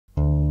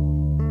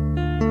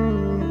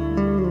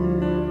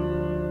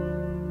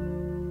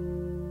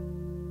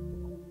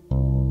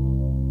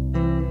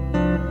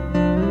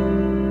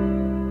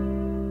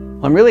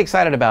I'm really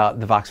excited about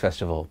the Vox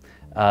Festival.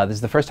 This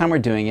is the first time we're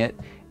doing it.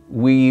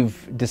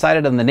 We've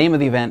decided on the name of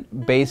the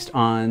event based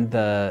on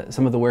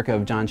some of the work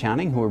of John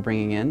Chowning, who we're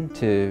bringing in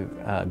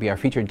to be our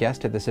featured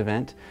guest at this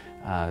event.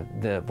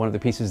 One of the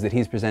pieces that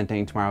he's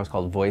presenting tomorrow is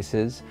called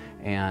Voices,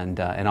 and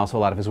also a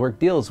lot of his work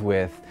deals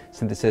with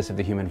synthesis of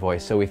the human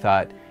voice. So we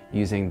thought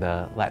using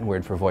the Latin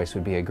word for voice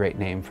would be a great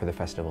name for the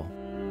festival.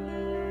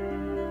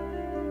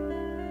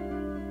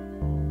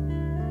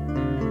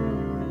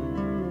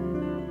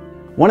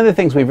 One of the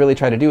things we've really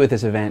tried to do with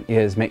this event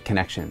is make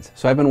connections.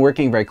 So I've been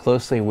working very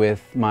closely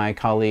with my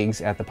colleagues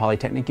at the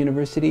Politècnica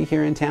University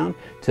here in town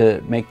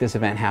to make this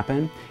event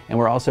happen. And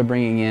we're also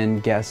bringing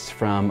in guests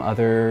from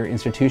other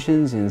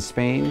institutions in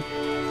Spain.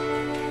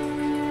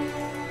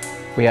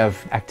 We have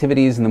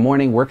activities in the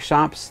morning,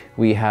 workshops.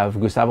 We have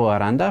Gustavo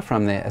Aranda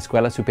from the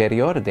Escuela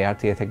Superior de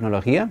Arte y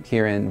Tecnología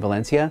here in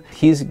Valencia.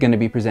 He's going to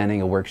be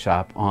presenting a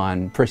workshop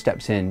on first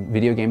steps in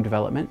video game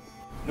development.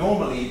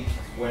 Normally,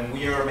 when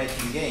we are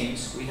making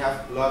games, we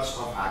have lots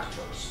of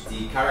actors.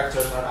 The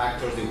characters are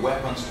actors, the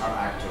weapons are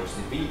actors,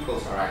 the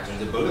vehicles are actors,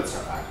 the bullets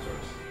are actors.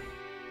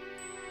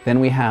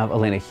 Then we have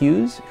Elena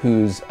Hughes,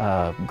 who's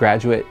a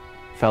graduate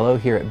fellow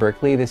here at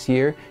Berklee this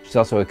year. She's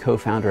also a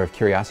co-founder of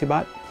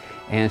CuriosiBot,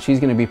 and she's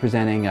going to be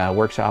presenting a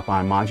workshop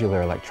on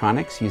modular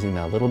electronics using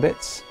the Little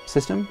Bits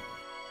system.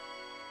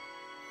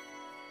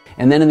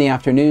 And then in the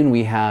afternoon,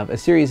 we have a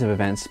series of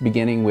events,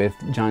 beginning with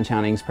John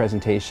Chowning's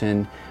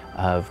presentation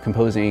of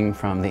composing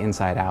from the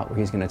inside out, where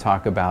he's going to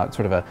talk about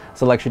sort of a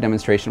lecture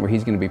demonstration where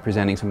he's going to be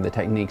presenting some of the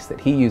techniques that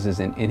he uses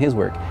in his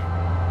work.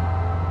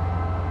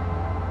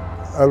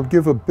 I'll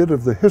give a bit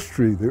of the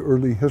history, the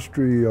early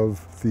history of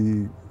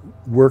the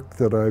work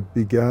that I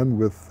began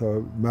with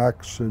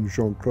Max and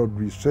Jean-Claude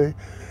Risset,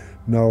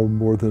 now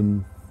more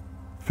than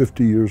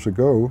 50 years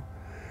ago,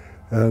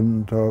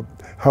 and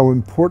how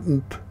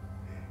important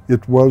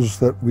it was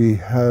that we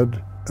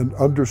had an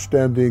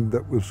understanding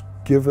that was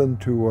given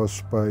to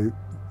us by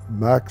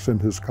Max and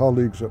his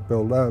colleagues at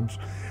Bell Labs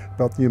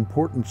about the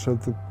importance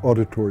of the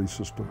auditory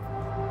system.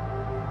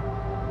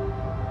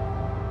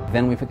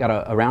 Then we've got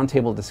a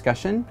roundtable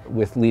discussion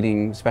with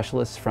leading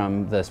specialists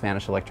from the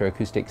Spanish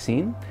electroacoustic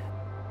scene.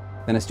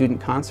 Then a student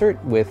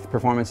concert with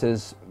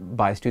performances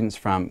by students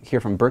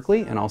here from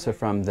Berklee and also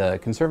from the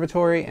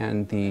Conservatory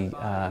and the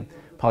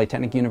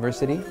Polytechnic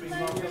University.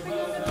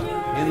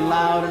 In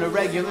loud and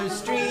irregular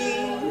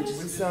streams,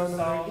 we sound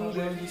like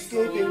eagles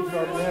escaping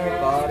from their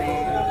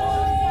body.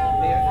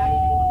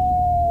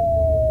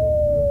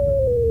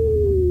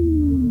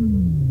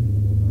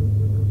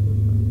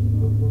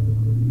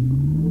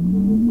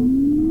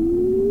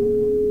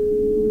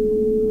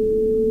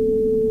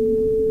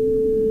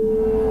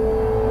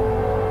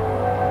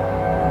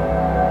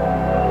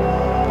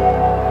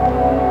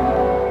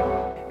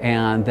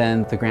 And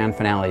then the grand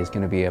finale is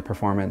going to be a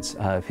performance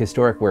of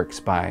historic works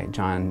by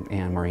John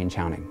and Maureen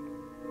Chowning.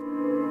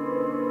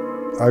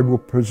 I will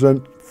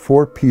present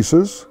 4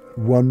 pieces,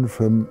 one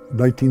from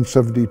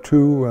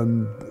 1972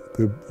 and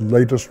the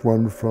latest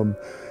one from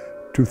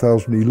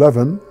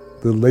 2011.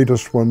 The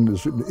latest one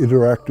is an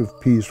interactive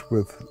piece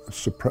with a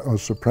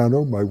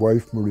soprano. My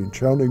wife, Maureen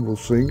Chowning, will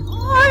sing.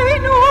 I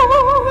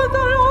know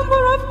the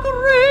number of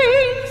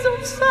grains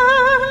of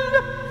sand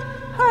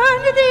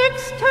and the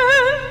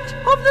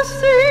extent of the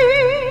sea,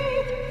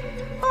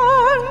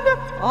 and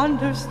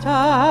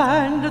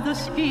understand the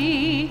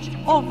speech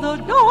of the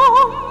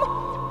dumb,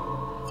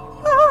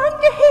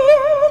 and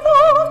hear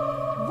the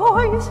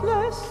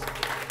voiceless